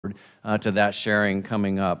to that sharing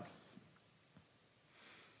coming up.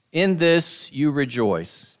 In this you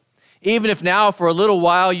rejoice, even if now for a little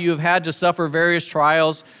while you have had to suffer various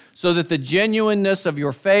trials, so that the genuineness of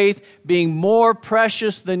your faith, being more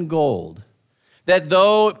precious than gold, that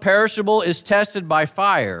though perishable is tested by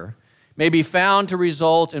fire, may be found to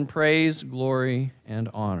result in praise, glory, and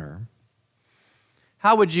honor.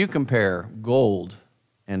 How would you compare gold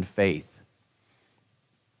and faith?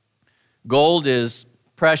 Gold is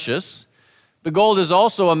precious, but gold is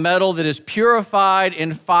also a metal that is purified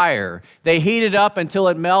in fire. They heat it up until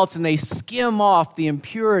it melts, and they skim off the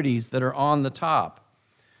impurities that are on the top.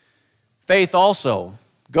 Faith also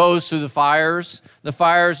goes through the fires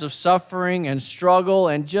of suffering and struggle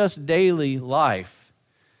and just daily life.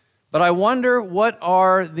 But I wonder, what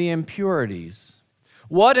are the impurities?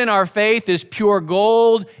 What in our faith is pure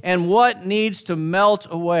gold, and what needs to melt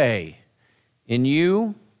away? In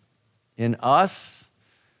you, in us,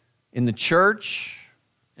 in the church,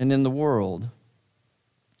 and in the world.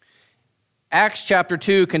 Acts chapter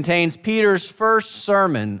 2 contains Peter's first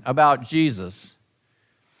sermon about Jesus.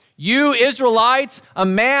 You Israelites, a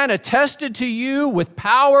man attested to you with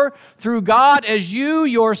power through God, as you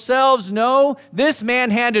yourselves know, this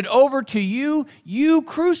man handed over to you, you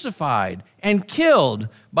crucified and killed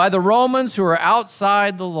by the Romans who are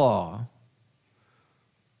outside the law.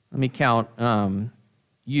 Let me count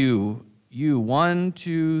you 1,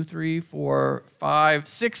 2, 3, 4, 5,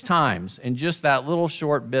 6 times in just that little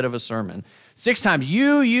short bit of a sermon. 6 times,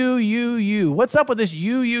 you. What's up with this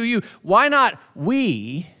you? Why not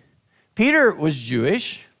we? Peter was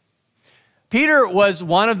Jewish. Peter was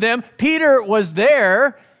one of them. Peter was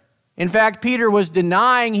there. In fact, Peter was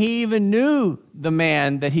denying he even knew the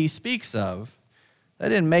man that he speaks of. That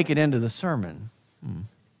didn't make it into the sermon.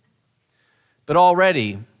 But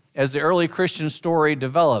already, as the early Christian story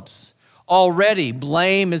develops, already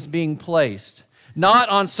blame is being placed, not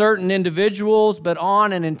on certain individuals, but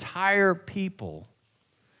on an entire people.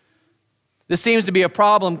 This seems to be a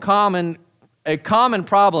common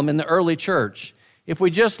problem in the early church. If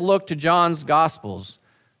we just look to John's Gospels,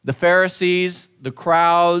 the Pharisees, the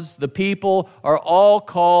crowds, the people are all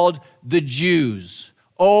called the Jews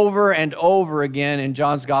over and over again in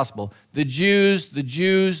John's Gospel. The Jews, the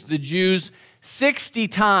Jews, the Jews. 60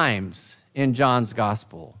 times in John's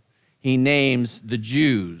Gospel, he names the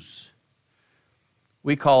Jews.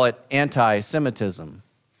 We call it anti-Semitism,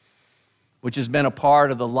 which has been a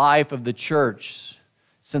part of the life of the church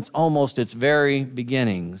since almost its very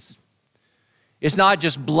beginnings. It's not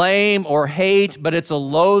just blame or hate, but it's a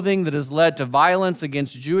loathing that has led to violence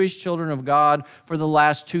against Jewish children of God for the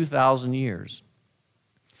last 2,000 years,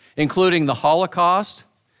 including the Holocaust,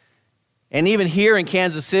 and even here in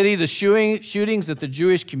Kansas City, the shootings at the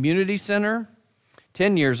Jewish Community Center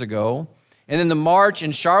 10 years ago, and then the march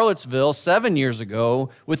in Charlottesville 7 years ago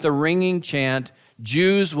with the ringing chant,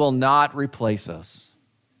 "Jews will not replace us."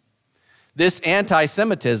 This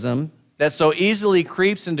anti-Semitism that so easily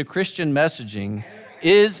creeps into Christian messaging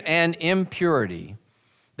is an impurity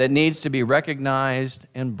that needs to be recognized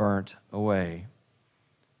and burnt away.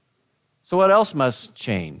 So what else must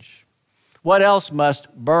change? What else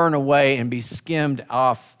must burn away and be skimmed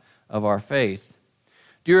off of our faith?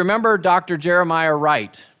 Do you remember Dr. Jeremiah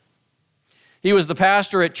Wright? He was the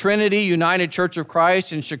pastor at Trinity United Church of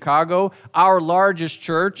Christ in Chicago, our largest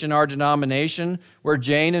church in our denomination, where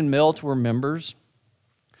Jane and Milt were members.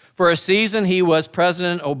 For a season, he was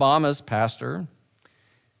President Obama's pastor.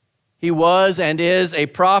 He was and is a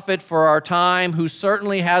prophet for our time who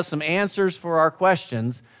certainly has some answers for our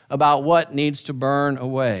questions about what needs to burn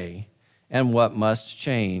away and what must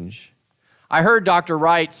change. I heard Dr.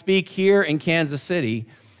 Wright speak here in Kansas City.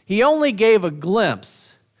 He only gave a glimpse,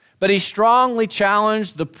 but he strongly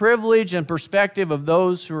challenged the privilege and perspective of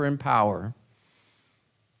those who are in power.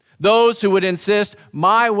 Those who would insist,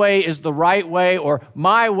 my way is the right way, or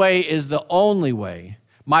my way is the only way.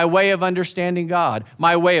 My way of understanding God,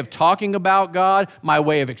 my way of talking about God, my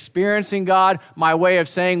way of experiencing God, my way of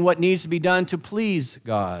saying what needs to be done to please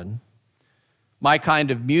God. My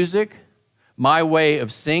kind of music, my way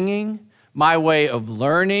of singing, my way of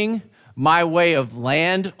learning, my way of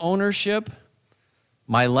land ownership,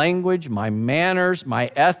 my language, my manners,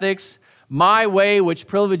 my ethics, my way which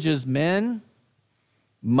privileges men,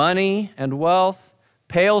 money and wealth,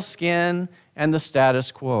 pale skin, and the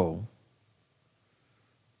status quo.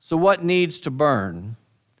 So what needs to burn?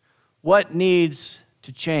 What needs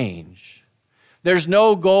to change? There's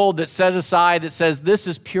no gold that's set aside that says this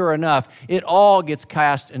is pure enough. It all gets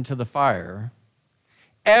cast into the fire.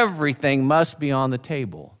 Everything must be on the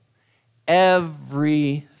table.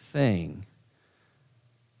 Everything.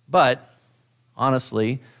 But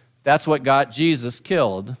Honestly, that's what got Jesus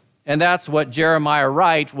killed. And that's what Jeremiah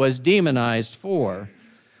Wright was demonized for.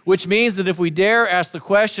 Which means that if we dare ask the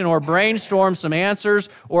question or brainstorm some answers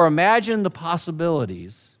or imagine the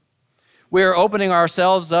possibilities, we are opening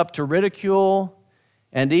ourselves up to ridicule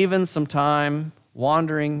and even some time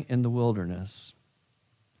wandering in the wilderness.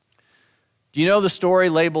 Do you know the story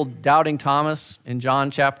labeled Doubting Thomas in John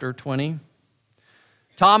chapter 20?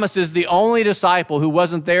 Thomas is the only disciple who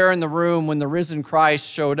wasn't there in the room when the risen Christ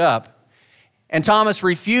showed up. And Thomas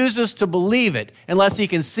refuses to believe it unless he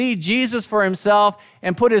can see Jesus for himself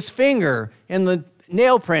and put his finger in the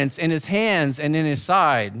nail prints in his hands and in his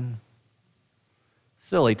side.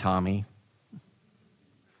 Silly Tommy.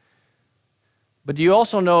 But do you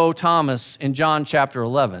also know Thomas in John chapter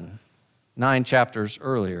 11, 9 chapters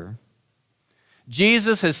earlier?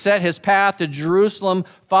 Jesus has set his path to Jerusalem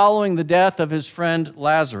following the death of his friend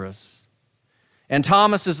Lazarus. And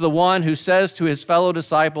Thomas is the one who says to his fellow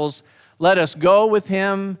disciples, "Let us go with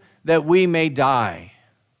him that we may die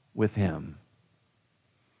with him."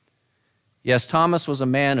 Yes, Thomas was a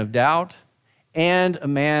man of doubt and a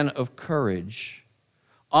man of courage.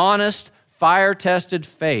 Honest, fire-tested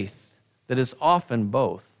faith that is often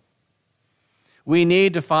both. We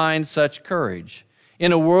need to find such courage.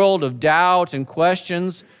 In a world of doubt and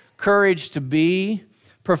questions, courage to be,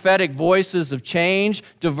 prophetic voices of change,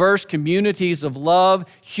 diverse communities of love,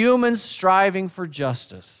 humans striving for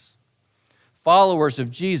justice. Followers of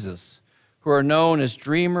Jesus who are known as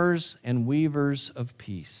dreamers and weavers of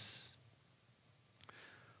peace.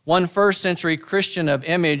 One first-century Christian of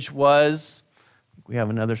image was, we have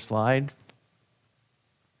another slide,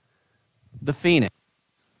 the phoenix.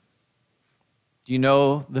 Do you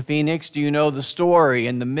know the phoenix? Do you know the story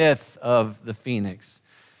and the myth of the phoenix?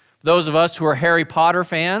 Those of us who are Harry Potter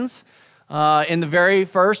fans, in the very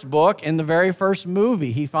first book, in the very first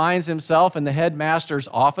movie, he finds himself in the headmaster's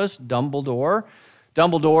office, Dumbledore.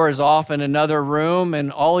 Dumbledore is off in another room,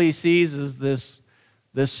 and all he sees is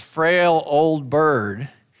this frail old bird. And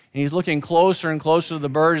he's looking closer and closer to the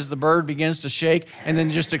bird as the bird begins to shake and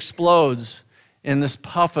then just explodes in this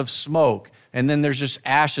puff of smoke. And then there's just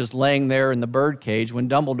ashes laying there in the bird cage when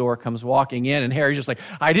Dumbledore comes walking in, and Harry's just like,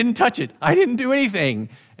 "I didn't touch it. I didn't do anything."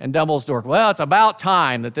 And Dumbledore, "Well, it's about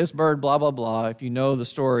time that this bird blah, blah, blah," if you know the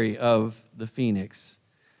story of the phoenix.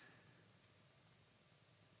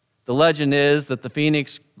 The legend is that the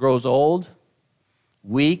phoenix grows old,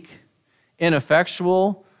 weak,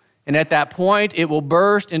 ineffectual, and at that point it will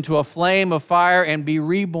burst into a flame of fire and be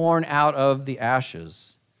reborn out of the ashes.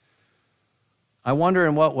 I wonder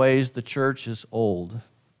in what ways the church is old,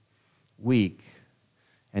 weak,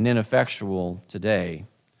 and ineffectual today.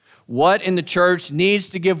 What in the church needs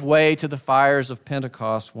to give way to the fires of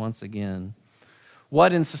Pentecost once again?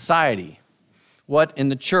 What in society? What in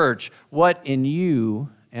the church? What in you?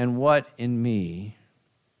 And what in me?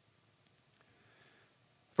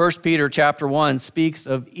 1 Peter chapter 1 speaks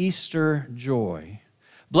of Easter joy.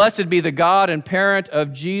 Blessed be the God and parent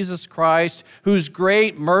of Jesus Christ, whose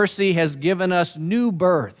great mercy has given us new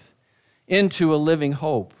birth into a living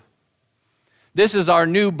hope. This is our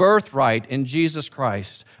new birthright in Jesus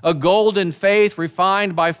Christ, a golden faith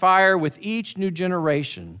refined by fire with each new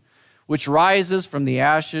generation, which rises from the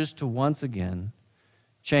ashes to once again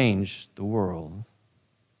change the world.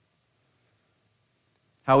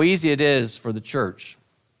 How easy it is for the church,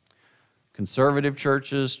 conservative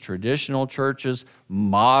churches, traditional churches,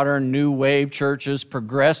 modern new wave churches,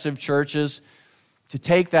 progressive churches, to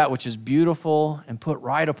take that which is beautiful and put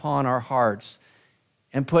right upon our hearts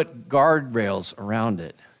and put guardrails around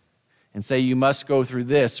it and say, you must go through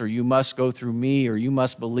this, or you must go through me, or you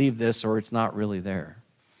must believe this, or it's not really there.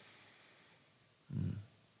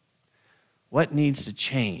 What needs to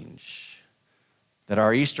change? That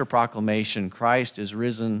our Easter proclamation, Christ is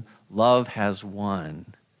risen, love has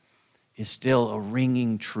won, is still a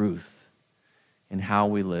ringing truth in how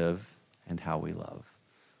we live and how we love.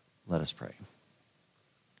 Let us pray.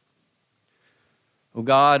 O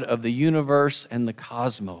God of the universe and the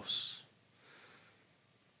cosmos,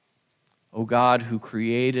 O God who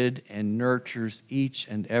created and nurtures each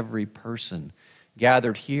and every person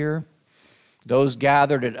gathered here, those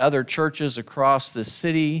gathered at other churches across the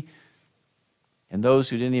city, and those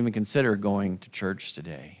who didn't even consider going to church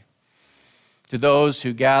today. To those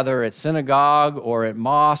who gather at synagogue or at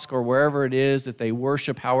mosque or wherever it is that they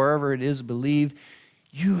worship, however it is believed,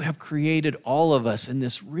 you have created all of us in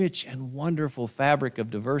this rich and wonderful fabric of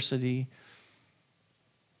diversity.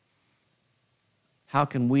 How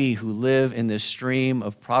can we who live in this stream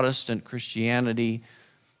of Protestant Christianity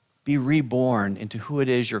be reborn into who it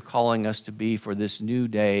is you're calling us to be for this new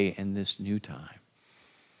day and this new time?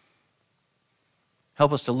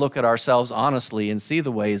 Help us to look at ourselves honestly and see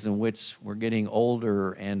the ways in which we're getting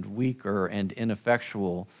older and weaker and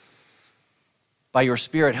ineffectual. By your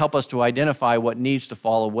Spirit, help us to identify what needs to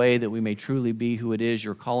fall away that we may truly be who it is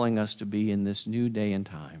you're calling us to be in this new day and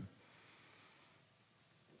time.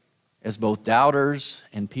 As both doubters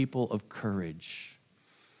and people of courage,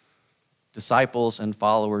 disciples and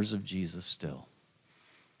followers of Jesus still.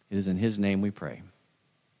 It is in his name we pray.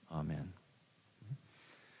 Amen.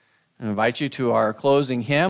 I invite you to our closing hymn.